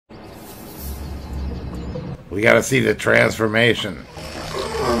We gotta see the transformation.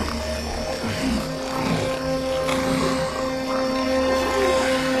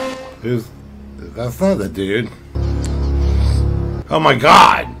 That's not the dude. Oh my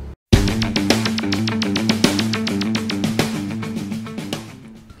god!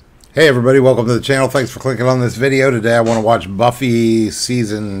 Hey everybody, welcome to the channel. Thanks for clicking on this video. Today I want to watch Buffy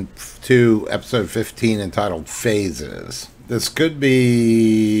Season 2, Episode 15, entitled Phases. This could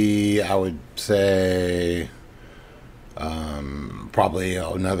be, I would say, probably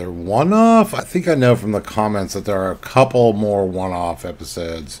another one-off. I think I know from the comments that there are a couple more one-off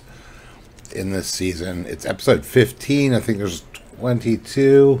episodes in this season. It's episode 15. I think there's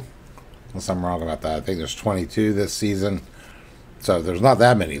 22. Unless I'm wrong about that. I think there's 22 this season. So there's not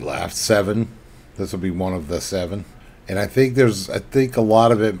that many left. 7. This will be one of the 7. And I think a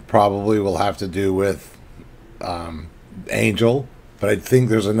lot of it probably will have to do with Angel. But I think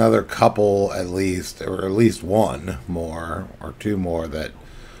there's another couple at least, or at least one more or two more that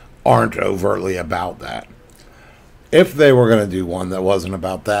aren't overtly about that. If they were going to do one that wasn't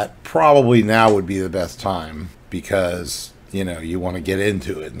about that, probably now would be the best time because, you know, you want to get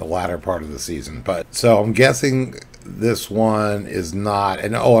into it in the latter part of the season. But so I'm guessing this one is not,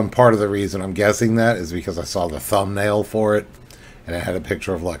 and part of the reason I'm guessing that is because I saw the thumbnail for it and it had a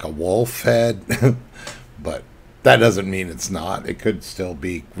picture of like a wolf head. But that doesn't mean it's not. It could still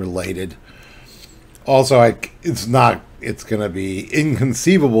be related. Also, it's going to be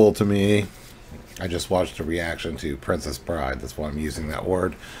inconceivable to me. I just watched a reaction to Princess Bride. That's why I'm using that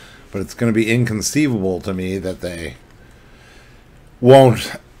word. But it's going to be inconceivable to me that they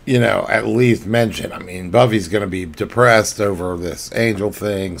won't, you know, at least mention. I mean, Buffy's going to be depressed over this Angel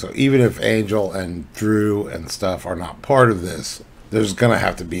thing. So even if Angel and Drew and stuff are not part of this, there's going to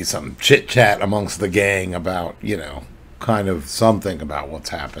have to be some chit-chat amongst the gang about, you know, kind of something about what's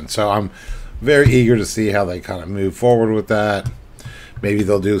happened. So I'm very eager to see how they kind of move forward with that. Maybe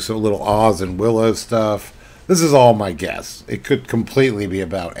they'll do some little Oz and Willow stuff. This is all my guess. It could completely be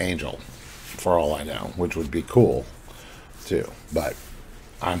about Angel, for all I know, which would be cool, too. But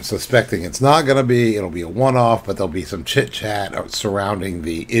I'm suspecting it's not going to be. It'll be a one-off, but there'll be some chit-chat surrounding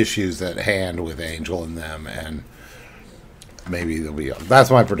the issues at hand with Angel and them, and maybe there'll be.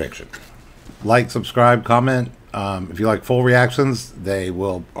 That's my prediction. Like, subscribe, comment. If you like full reactions, they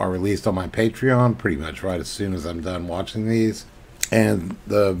are released on my Patreon pretty much right as soon as I'm done watching these. And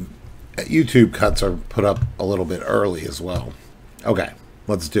the YouTube cuts are put up a little bit early as well. Okay,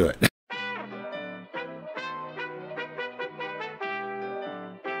 let's do it.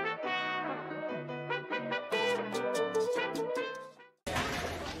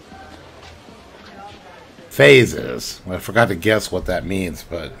 Phases. I forgot to guess what that means,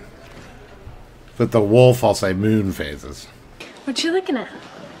 but with the wolf, I'll say moon phases. What you looking at?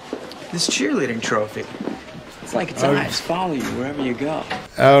 This cheerleading trophy. It's like its eyes follow you wherever you go.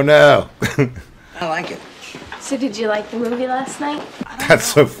 Oh no. I like it. So did you like the movie last night? That's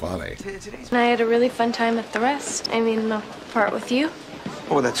so funny. And I had a really fun time at the rest. I mean, the part with you.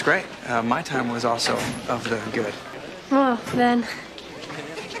 Oh, that's great. My time was also of the good. Well, then.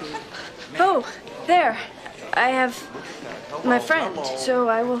 Oh, there. I have my friend, so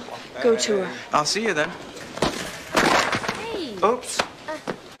I will go to her. I'll see you then. Hey. Oops.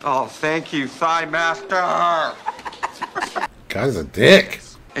 Oh, thank you, Thigh Master. Guy's a dick.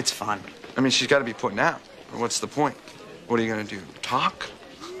 It's fun. I mean, she's got to be putting out. What's the point? What are you going to do? Talk?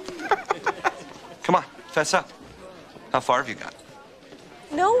 Come on, fess up. How far have you got?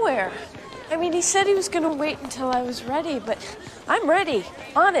 Nowhere. I mean, he said he was going to wait until I was ready, but I'm ready.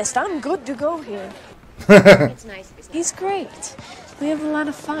 Honest, I'm good to go here. It's nice. He's great. We have a lot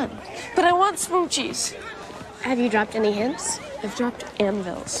of fun. But I want smoochies. Have you dropped any hints? I've dropped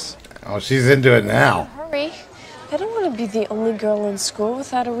anvils. Oh, she's into it now. Hurry. I don't want to be the only girl in school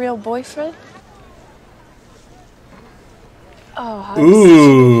without a real boyfriend. Oh,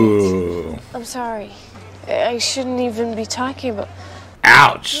 ooh. I'm sorry. I shouldn't even be talking about...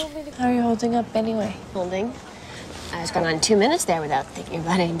 Ouch. How are you holding up anyway? Holding? I was going on 2 minutes there without thinking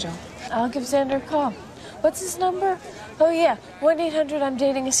about Angel. I'll give Xander a call. What's his number? Oh, yeah. 1-800 I'm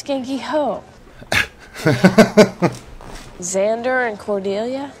dating a skanky hoe. Xander and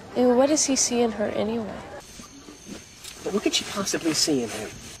Cordelia? Ew, what does he see in her anyway? What could she possibly see in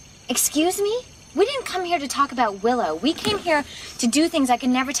him? Excuse me? We didn't come here to talk about Willow. We came here to do things I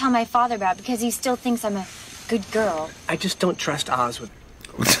can never tell my father about because he still thinks I'm a good girl. I just don't trust Oz with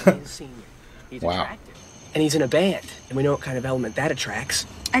He's a senior. He's attractive. And he's in a band, and we know what kind of element that attracts.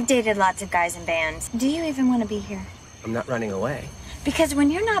 I've dated lots of guys in bands. Do you even want to be here? I'm not running away. Because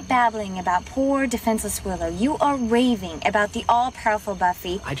when you're not babbling about poor, defenseless Willow, you are raving about the all-powerful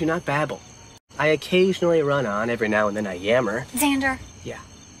Buffy. I do not babble. I occasionally run on. Every now and then I yammer. Xander. Yeah.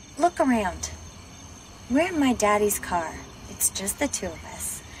 Look around. We're in my daddy's car. It's just the two of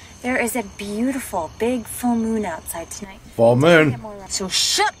us. There is a beautiful, big full moon outside tonight. Full moon. So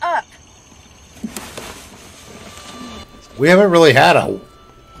shut up! We haven't really had a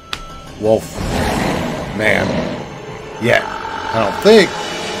wolf man yet. I don't think.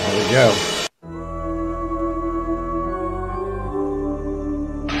 There we go.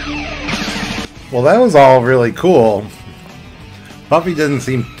 Well, that was all really cool. Buffy doesn't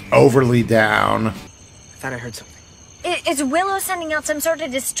seem overly down. I thought I heard something. Is Willow sending out some sort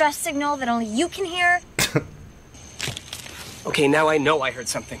of distress signal that only you can hear? Okay, now I know I heard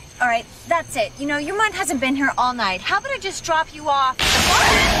something. All right, that's it. You know, your mind hasn't been here all night. How about I just drop you off?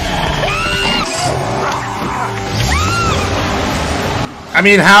 I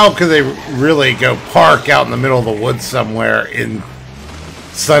mean, how could they really go park out in the middle of the woods somewhere in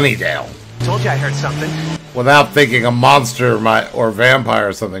Sunnydale Told you I heard something. without thinking a monster might, or vampire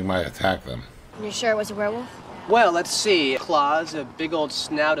or something might attack them? You sure it was a werewolf? Well, let's see. Claws, a big old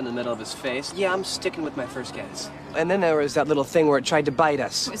snout in the middle of his face. Yeah, I'm sticking with my first guess. And then there was that little thing where it tried to bite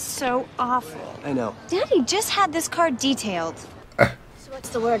us. It was so awful. I know. Daddy just had this car detailed. So what's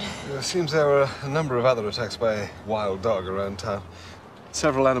the word? It seems there were a number of other attacks by a wild dog around town.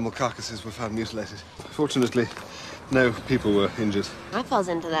 Several animal carcasses were found mutilated. Fortunately, no people were injured. That falls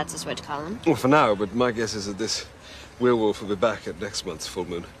into that's a switch column. Well, for now, but my guess is that this werewolf will be back at next month's full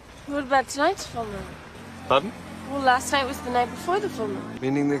moon. What about tonight's full moon? Pardon? Well, last night was the night before the full moon.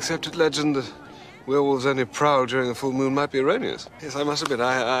 Meaning the accepted legend that werewolves only prowl during a full moon might be erroneous. Yes, I must admit,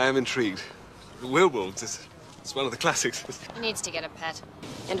 I am intrigued. Werewolves, it's one of the classics. He needs to get a pet.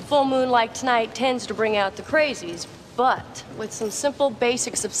 And a full moon like tonight tends to bring out the crazies, but with some simple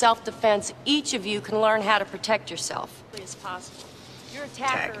basics of self-defense, each of you can learn how to protect yourself. As possible. Your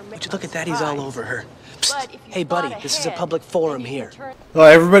attacker may Would you look at that? He's all over her. Psst. But if you Hey, buddy, spot this is a ahead, public forum then you here. can turn- Well,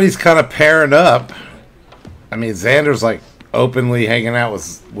 everybody's kind of pairing up. I mean, Xander's like openly hanging out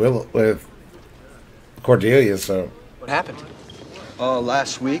with Cordelia, so. What happened?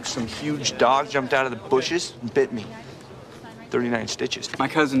 Last week, some huge dog jumped out of the bushes and bit me. 39 stitches. My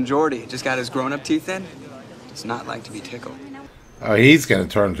cousin Jordy just got his grown-up teeth in. It's not like to be tickled. Oh, he's going to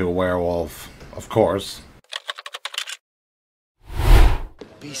turn into a werewolf, of course.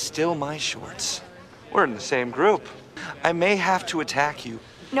 Be still, my shorts. We're in the same group. I may have to attack you.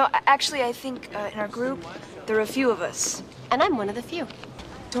 No, actually, I think in our group, there are a few of us. And I'm one of the few.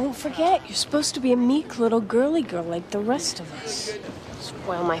 Don't forget, you're supposed to be a meek little girly girl like the rest of us.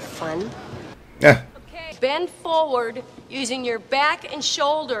 Spoil my fun. Yeah. Bend forward, using your back and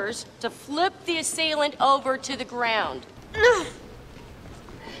shoulders to flip the assailant over to the ground.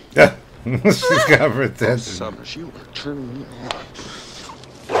 Yeah. She's got her attention.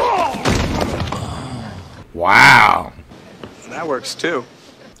 Wow. That works too.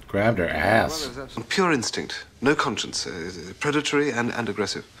 Grabbed her ass. Pure instinct, no conscience, predatory and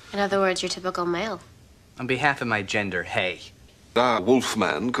aggressive. In other words, your typical male. On behalf of my gender, hey. A wolf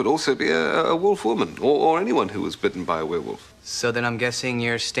man could also be a wolf woman, or anyone who was bitten by a werewolf. So then I'm guessing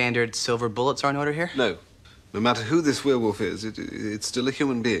your standard silver bullets are in order here? No. No matter who this werewolf is, it's still a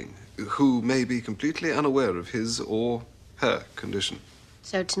human being who may be completely unaware of his or her condition.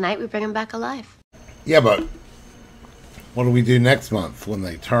 So tonight we bring him back alive. Yeah, but what do we do next month when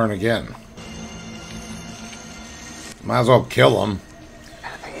they turn again? Might as well kill them.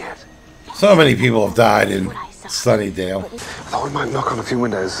 So many people have died in Sunnydale. Thought we might knock on a few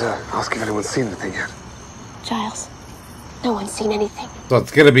windows, ask if anyone's seen anything yet. Giles, no one's seen anything. So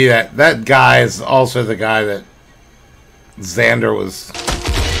it's gonna be that guy is also the guy that Xander was.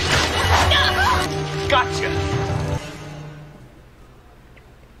 Gotcha!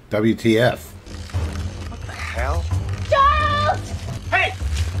 WTF? What the hell? Hey!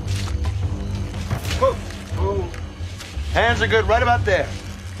 Whoa. Whoa. Hands are good right about there.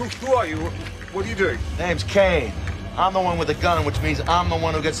 Who are you? What are you doing? Name's Kane. I'm the one with the gun, which means I'm the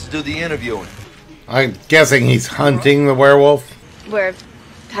one who gets to do the interviewing. I'm guessing he's hunting the werewolf. We're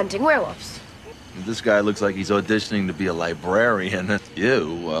hunting werewolves. This guy looks like he's auditioning to be a librarian.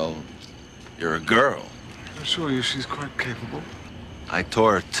 You, well, you're a girl. I assure you she's quite capable. I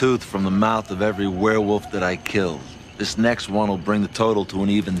tore a tooth from the mouth of every werewolf that I killed. This next one will bring the total to an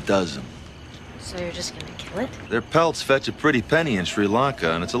even dozen. So you're just gonna kill it? Their pelts fetch a pretty penny in Sri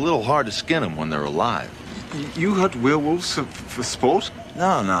Lanka, and it's a little hard to skin them when they're alive. You hunt werewolves for sport?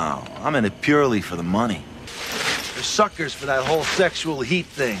 No, I'm in it purely for the money. They're suckers for that whole sexual heat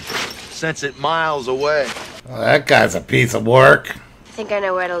thing. Sense it miles away. Well, that guy's a piece of work. I think I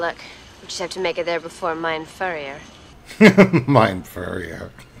know where to look. We just have to make it there before Mind Furrier. Mind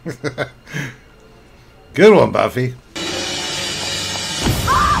Furrier. Good one, Buffy.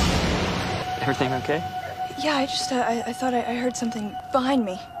 Everything okay? Yeah, I thought I heard something behind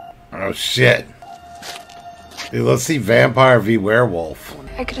me. Oh, shit. Dude, let's see Vampire v. Werewolf.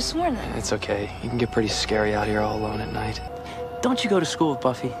 I could have sworn that. It's okay. You can get pretty scary out here all alone at night. Don't you go to school with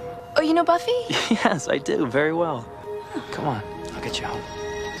Buffy? Oh, you know Buffy? Yes, I do. Very well. Come on. I'll get you home.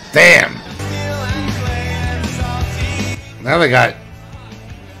 Damn. Now they got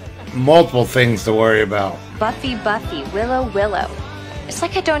multiple things to worry about. Buffy, Buffy, Willow, Willow. It's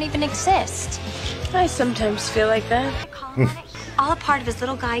like I don't even exist. I sometimes feel like that. All a part of his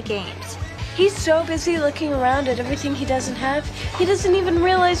little guy games. He's so busy looking around at everything he doesn't have, he doesn't even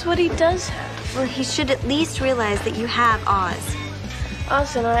realize what he does have. Well, he should at least realize that you have Oz.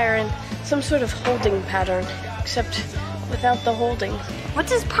 Oz and I are in some sort of holding pattern, except without the holding.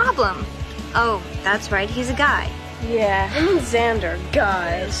 What's his problem? Oh, that's right, he's a guy. Yeah, him and Xander,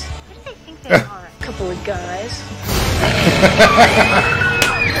 guys. What do they think they are? Couple of guys.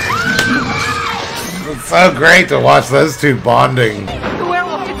 It's so great to watch those two bonding. The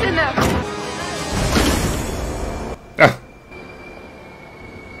werewolf, it's in there.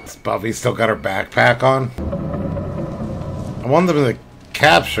 Has Buffy still got her backpack on? I want them to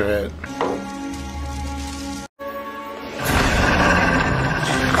capture it.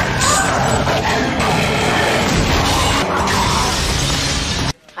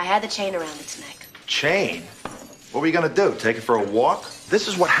 I had the chain around its neck. Chain? What were you gonna do? Take it for a walk? This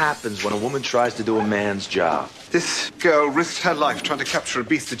is what happens when a woman tries to do a man's job. This girl risked her life trying to capture a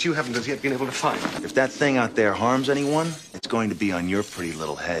beast that you haven't as yet been able to find. If that thing out there harms anyone, it's going to be on your pretty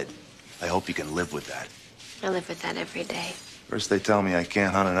little head. I hope you can live with that. I live with that every day. First they tell me I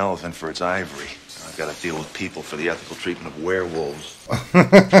can't hunt an elephant for its ivory. I've got to deal with people for the ethical treatment of werewolves.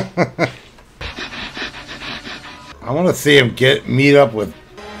 I want to see him meet up with...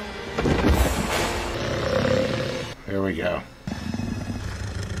 Here we go.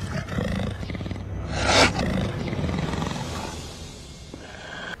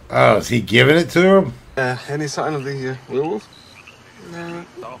 Oh, is he giving it to him? Any sign of the werewolf? The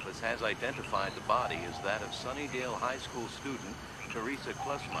office has identified the body as that of Sunnydale High School student Teresa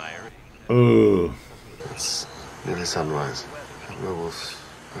Klusmeyer. Ooh. It's nearly sunrise. Werewolves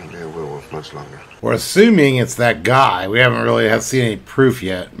won't be a werewolf much longer. We're assuming it's that guy. We haven't really seen any proof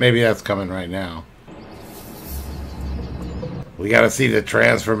yet. Maybe that's coming right now. We got to see the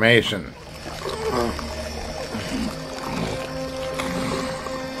transformation.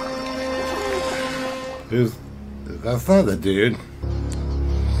 Who's... That's not the dude.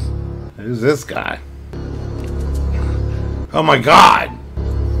 Who's this guy? Oh my god!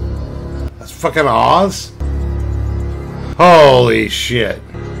 That's fucking Oz? Holy shit.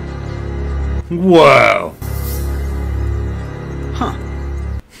 Whoa. Huh.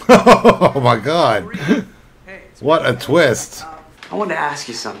 Oh my god. What a twist. I wanted to ask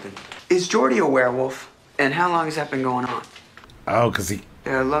you something. Is Jordy a werewolf? And how long has that been going on? Oh, because he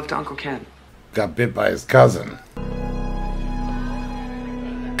Love to Uncle Ken. got bit by his cousin.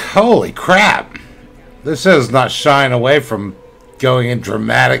 Holy crap. This show's not shying away from going in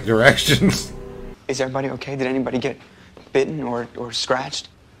dramatic directions. Is everybody okay? Did anybody get bitten or scratched?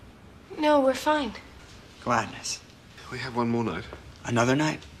 No, we're fine. Gladness. We have one more night. Another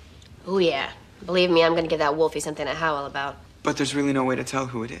night? Oh, yeah. Believe me, I'm gonna give that wolfie something to howl about. But there's really no way to tell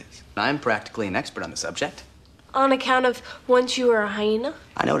who it is. I'm practically an expert on the subject. On account of once you were a hyena?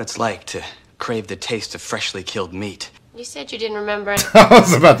 I know what it's like to crave the taste of freshly killed meat. You said you didn't remember anything. I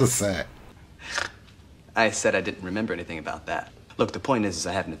was about to say. I said I didn't remember anything about that. Look, the point is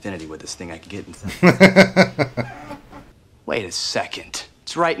I have an affinity with this thing I can get inside. Wait a second.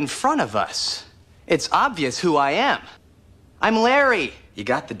 It's right in front of us. It's obvious who I am. I'm Larry. You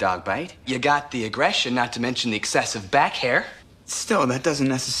got the dog bite. You got the aggression, not to mention the excessive back hair. Still, that doesn't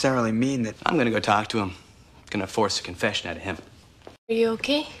necessarily mean that... I'm gonna go talk to him. Gonna force a confession out of him. Are you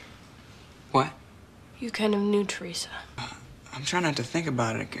okay? What? You kind of knew Teresa. I'm trying not to think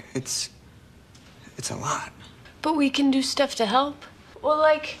about it. It's a lot. But we can do stuff to help. Well,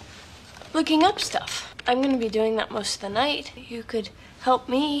 like looking up stuff. I'm gonna be doing that most of the night. You could help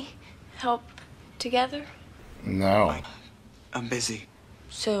me help together. No. I'm busy.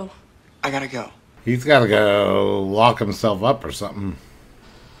 So I gotta go. He's got to go lock himself up or something.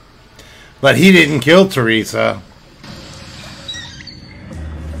 But he didn't kill Teresa.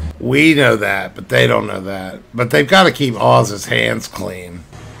 We know that, but they don't know that. But they've got to keep Oz's hands clean.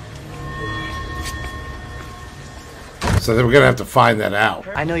 So we're going to have to find that out.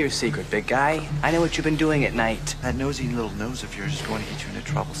 I know your secret, big guy. I know what you've been doing at night. That nosy little nose of yours is going to get you into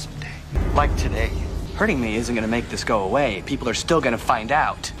trouble someday. Like today. Hurting me isn't gonna make this go away. People are still gonna find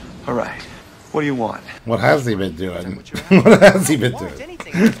out. All right. What do you want? What has he been doing? What has he been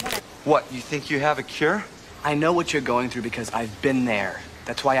doing? What, you think you have a cure? I know what you're going through because I've been there.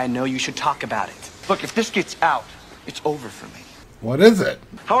 That's why I know you should talk about it. Look, if this gets out, it's over for me. What is it?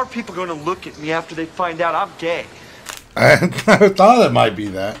 How are people going to look at me after they find out I'm gay? I thought it might be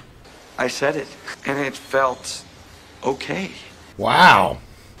that. I said it, and it felt okay. Wow.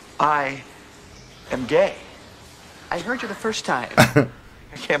 I am gay. I heard you the first time. I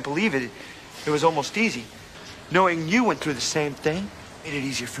can't believe it. It was almost easy. Knowing you went through the same thing made it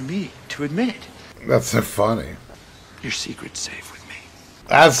easier for me to admit it. That's so funny. Your secret's safe with me.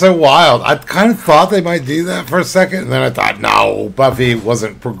 That's so wild. I kind of thought they might do that for a second, and then I thought, no, Buffy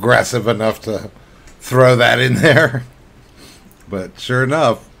wasn't progressive enough to throw that in there. But sure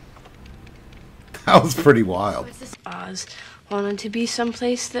enough, that was pretty wild. Oz wanted to be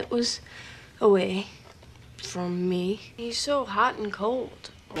someplace that was away from me. He's so hot and cold.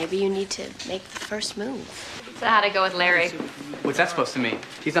 Maybe you need to make the first move. So how'd it go with Larry? What's that supposed to mean?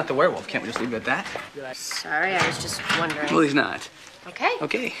 He's not the werewolf. Can't we just leave it at that? Sorry, I was just wondering. Well, he's not. Okay.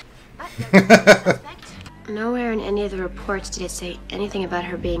 Okay. Nowhere in any of the reports did it say anything about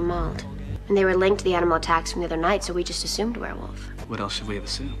her being mauled. And they were linked to the animal attacks from the other night, so we just assumed werewolf. What else should we have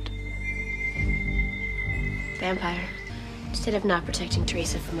assumed? Vampire. Instead of not protecting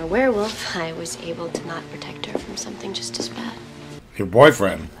Teresa from a werewolf, I was able to not protect her from something just as bad. Your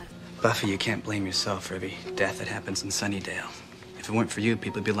boyfriend. Buffy, you can't blame yourself for every death that happens in Sunnydale. If it weren't for you,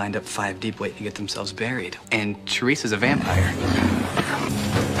 people would be lined up 5 deep waiting to get themselves buried. And Teresa's a vampire.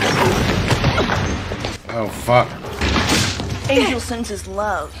 Oh, fuck. Angel senses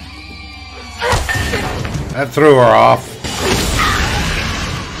love. That threw her off.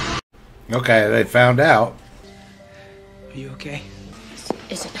 Okay, they found out. Are you okay? This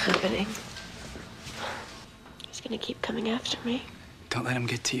isn't happening. He's gonna keep coming after me. Don't let him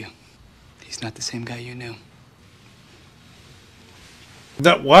get to you. He's not the same guy you knew.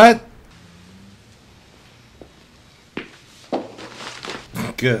 What?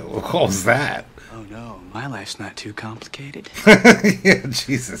 Good. What was that? Oh no, my life's not too complicated. Yeah,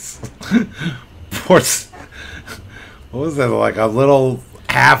 Jesus. Poor. What was that? Like a little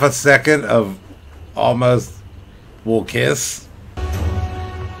half a second of almost we'll kiss.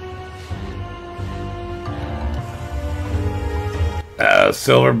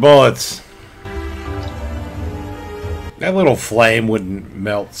 Silver bullets. That little flame wouldn't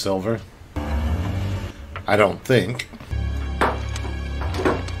melt silver. I don't think.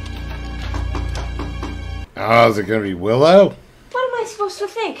 Oh, is it gonna be Willow? What am I supposed to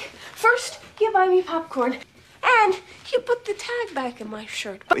think? First, you buy me popcorn, and you put the tag back in my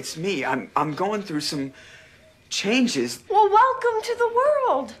shirt. It's me. I'm going through some changes. Well, welcome to the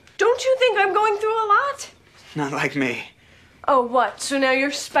world. Don't you think I'm going through a lot? Not like me. Oh, what? So now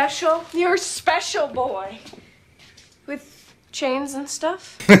you're special? You're a special boy. With chains and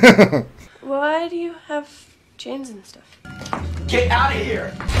stuff? Why do you have chains and stuff? Get out of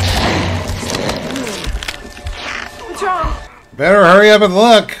here! What's wrong? Better hurry up and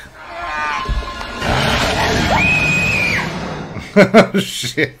look. Oh,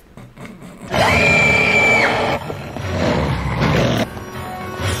 shit.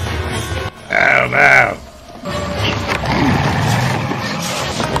 Oh, no.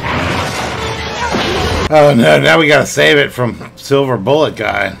 Oh, no. Now we gotta save it from Silver Bullet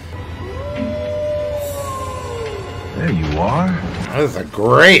guy. There you are. This is a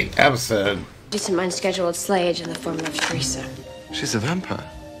great episode. Decent mind scheduled slayage in the form of Teresa. She's a vampire.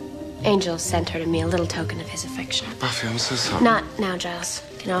 Angel sent her to me, a little token of his affection. Buffy, I'm so sorry. Not now, Giles.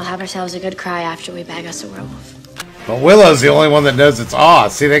 Can all have ourselves a good cry after we bag us a werewolf. But Willow's the only one that knows it's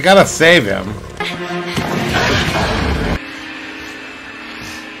Oz. See, they gotta save him.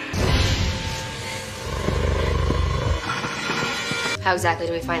 How exactly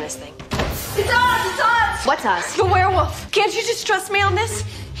do we find this thing? It's Oz! It's Oz! What's Oz? The werewolf. Can't you just trust me on this?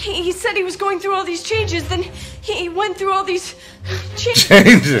 He said he was going through all these changes, then he went through all these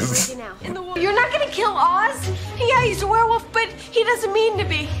Changes. You're not gonna kill Oz? Yeah, he's a werewolf, but he doesn't mean to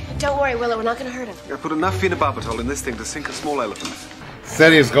be. Don't worry, Willow, we're not gonna hurt him. I put enough phenobarbital in this thing to sink a small elephant.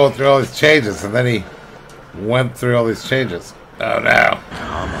 Said he was going through all these changes, and then he went through all these changes. Oh, no.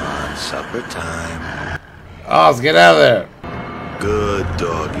 Come on, supper time. Oz, get out of there. Good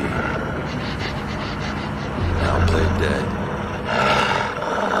doggy. Now play dead.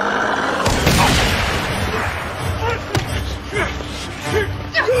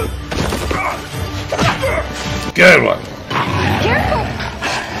 Good one. Careful!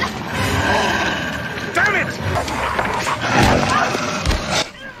 Damn it!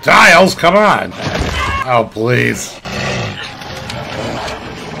 Giles, come on. Oh, please.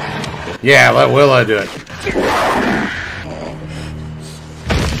 Yeah, let Willow do it.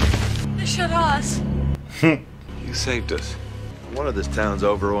 They shot Oz. You saved us. One of this town's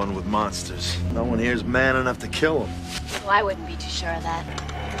overrun with monsters. No one here's man enough to kill them. Well, I wouldn't be too sure of that.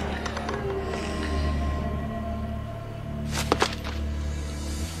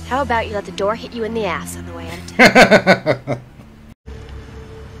 How about you let the door hit you in the ass on the way out of town?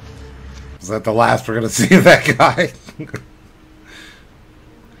 Is that the last we're going to see of that guy?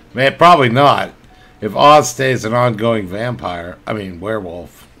 Man, probably not. If Oz stays an ongoing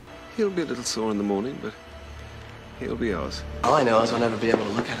werewolf. He'll be a little sore in the morning, but he'll be Oz. All I know is I'll never be able to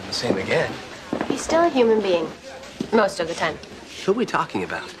look at him the same again. He's still a human being. Most of the time. Who are we talking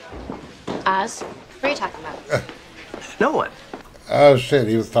about? Oz? What are you talking about? No one. Oh shit,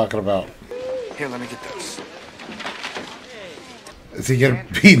 he was talking about... Here, let me get those. Is he going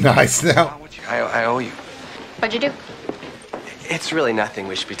to be nice now? I owe you. What'd you do? It's really nothing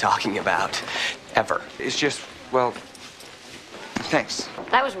we should be talking about. Ever. It's just, well, thanks.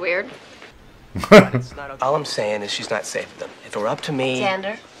 That was weird. All I'm saying is she's not safe with them. If it were up to me...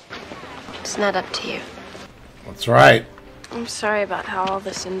 Xander, it's not up to you. That's right. I'm sorry about how all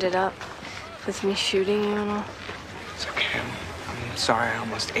this ended up. With me shooting you and all. It's okay. I'm sorry I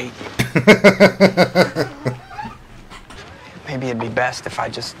almost ate you. Maybe it'd be best if I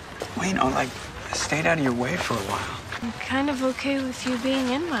just, well, you know, like, stayed out of your way for a while. I'm kind of okay with you being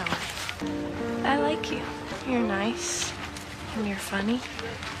in my life. I like you. You're nice. And you're funny.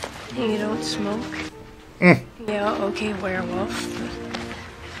 And you don't smoke. Yeah, okay, werewolf. But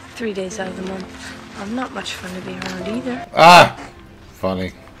 3 days out of the month, I'm not much fun to be around either. Ah!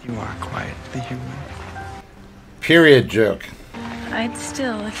 Funny. You are quite the human. Period joke. I'd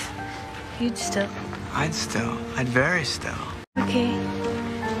still, if you'd still. I'd very still. Okay.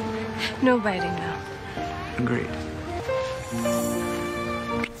 No biting now. Agreed.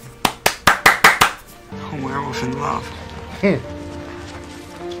 A werewolf in love.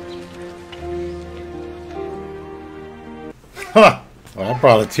 Huh. Well, that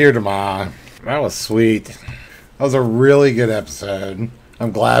brought a tear to my eye. That was sweet. That was a really good episode.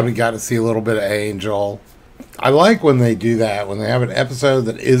 I'm glad we got to see a little bit of Angel. I like when they do that, when they have an episode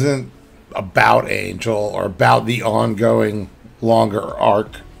that isn't about Angel or about the ongoing longer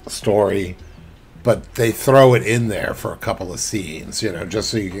arc story, but they throw it in there for a couple of scenes, you know, just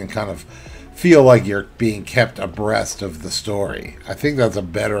so you can kind of feel like you're being kept abreast of the story. I think that's a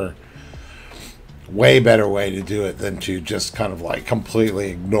better, way better way to do it than to just kind of like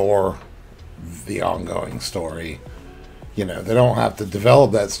completely ignore the ongoing story. You know, they don't have to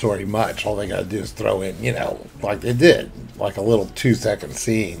develop that story much. All they got to do is throw in, you know, like they did, like a little 2-second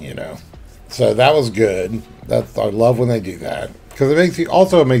scene, you know. So that was good. I love when they do that, because it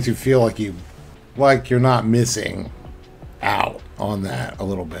makes you feel like you're not missing out on that a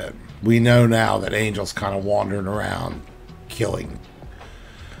little bit. We know now that Angel's kind of wandering around killing,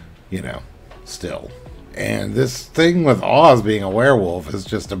 you know, still. And this thing with Oz being a werewolf is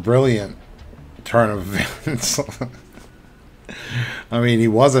just a brilliant turn of events. I mean, he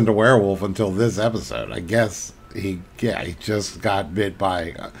wasn't a werewolf until this episode. I guess he just got bit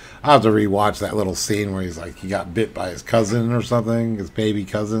by... I'll have to rewatch that little scene where he's like, he got bit by his cousin or something, his baby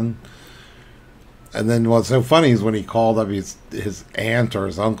cousin. And then what's so funny is when he called up his aunt or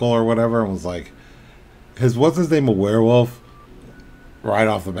his uncle or whatever and was like, what's his name, a werewolf? Right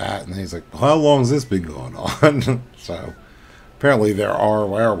off the bat. And he's like, how long has this been going on? So, apparently there are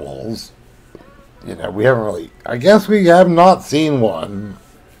werewolves. You know, we haven't really... I guess we have not seen one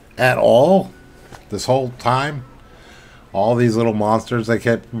at all this whole time. All these little monsters they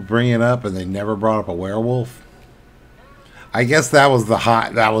kept bringing up, and they never brought up a werewolf. I guess that was the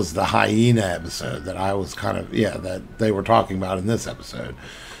hyena episode that I was kind of... Yeah, that they were talking about in this episode.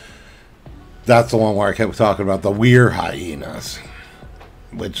 That's the one where I kept talking about the weird hyenas.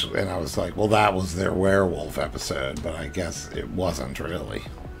 And I was like, well, that was their werewolf episode, but I guess it wasn't really.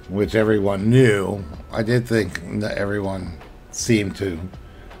 Which everyone knew. I did think that everyone seemed to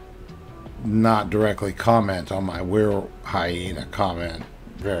not directly comment on my hyena comment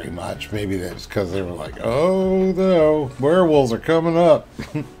very much. Maybe that's because they were like, oh no, werewolves are coming up.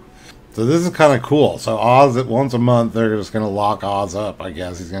 So this is kind of cool. So Oz, once a month, they're just going to lock Oz up, I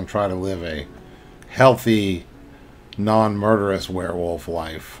guess. He's going to try to live a healthy, non-murderous werewolf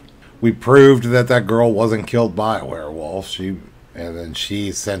life. We proved that girl wasn't killed by a werewolf. And then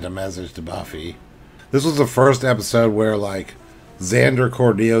she sent a message to Buffy. This was the first episode where, like, Xander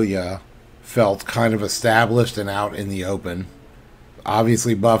Cordelia felt kind of established and out in the open.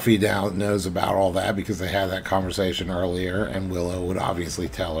 Obviously, Buffy now knows about all that because they had that conversation earlier, and Willow would obviously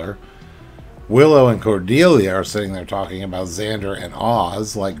tell her. Willow and Cordelia are sitting there talking about Xander and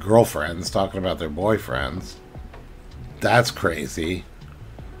Oz, like girlfriends, talking about their boyfriends. That's crazy.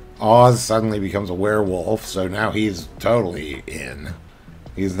 Oz suddenly becomes a werewolf, so now he's totally in.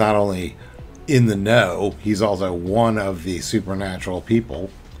 He's not only in the know, he's also one of the supernatural people.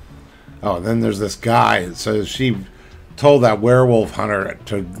 Oh, and then there's this guy. So she told that werewolf hunter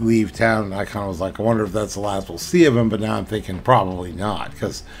to leave town, and I kind of was like, I wonder if that's the last we'll see of him, but now I'm thinking probably not,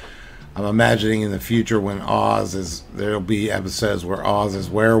 because I'm imagining in the future when there'll be episodes where Oz's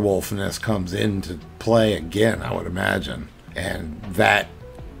werewolfness comes into play again, I would imagine. And that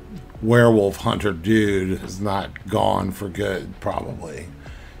werewolf hunter dude is not gone for good, probably.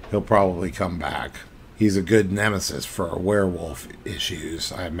 He'll probably come back. He's a good nemesis for werewolf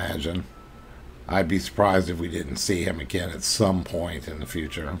issues, I imagine. I'd be surprised if we didn't see him again at some point in the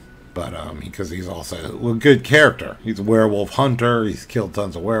future. But because he's also a good character. He's a werewolf hunter. He's killed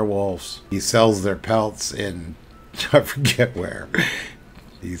tons of werewolves. He sells their pelts in, I forget where.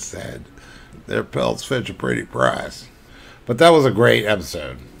 He said, their pelts fetch a pretty price. But that was a great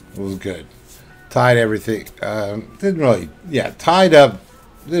episode. It was good. Tied everything. Didn't really tie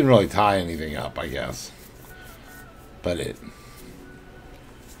anything up, I guess. But it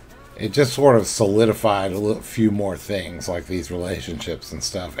just sort of solidified a few more things, like these relationships and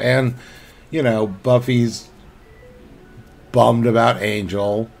stuff. And, you know, Buffy's bummed about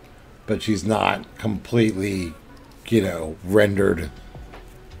Angel, but she's not completely, you know, rendered,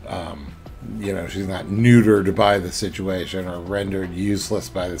 you know, she's not neutered by the situation or rendered useless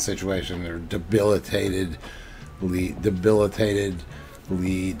by the situation or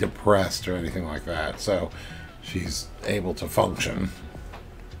debilitatedly depressed or anything like that. So she's able to function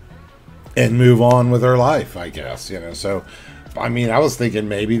and move on with her life, I guess, you know. So, I mean, I was thinking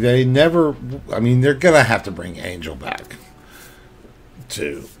maybe they're going to have to bring Angel back,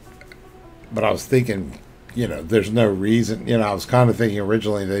 too. But I was thinking, you know, there's no reason, you know, I was kind of thinking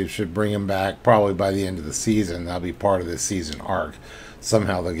originally they should bring him back probably by the end of the season. That'll be part of this season arc.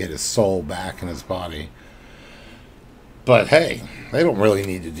 Somehow they'll get his soul back in his body. But, hey, they don't really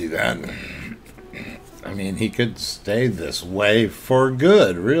need to do that. I mean, he could stay this way for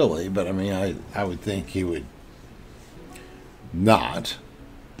good, really. But, I mean, I would think he would not.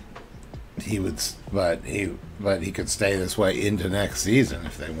 He would, but he could stay this way into next season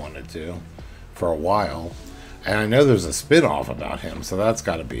if they wanted to, for a while. And I know there's a spin-off about him, so that's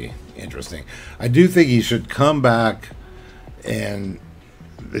got to be interesting. I do think he should come back, and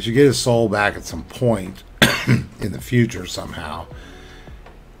they should get his soul back at some point in the future somehow.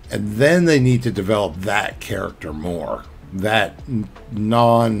 And then they need to develop that character more. That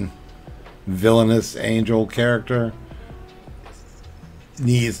non-villainous Angel character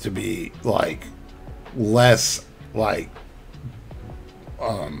needs to be, like, less, like,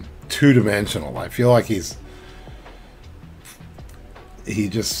 two-dimensional. I feel like he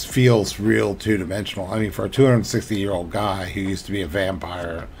just feels real two-dimensional. I mean, for a 260-year-old guy who used to be a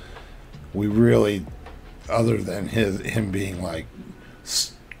vampire, we really, other than him being, like,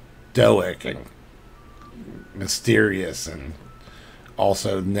 stoic and mysterious and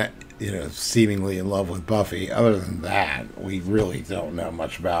also you know, seemingly in love with Buffy, other than that we really don't know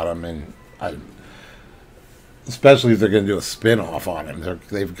much about him. And especially if they're going to do a spin-off on him,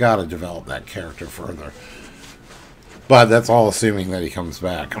 they've got to develop that character further. But that's all assuming that he comes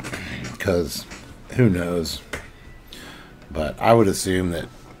back, because who knows. But I would assume that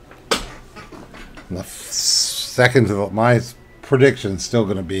the second to my prediction's still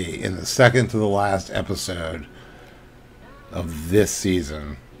going to be in the second to the last episode of this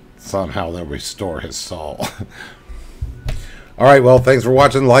season, somehow they'll restore his soul. Alright, well, thanks for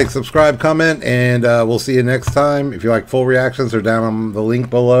watching. Like, subscribe, comment, and we'll see you next time. If you like full reactions, they're down on the link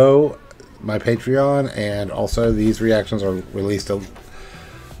below, my Patreon, and also these reactions are released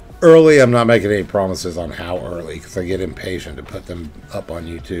early. I'm not making any promises on how early, because I get impatient to put them up on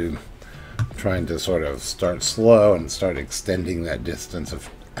YouTube. Trying to sort of start slow and start extending that distance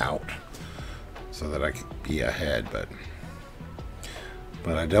out so that I can be ahead, but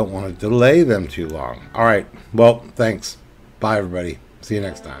I don't want to delay them too long. All right, well, thanks. Bye, everybody. See you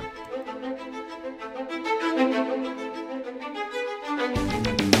next time.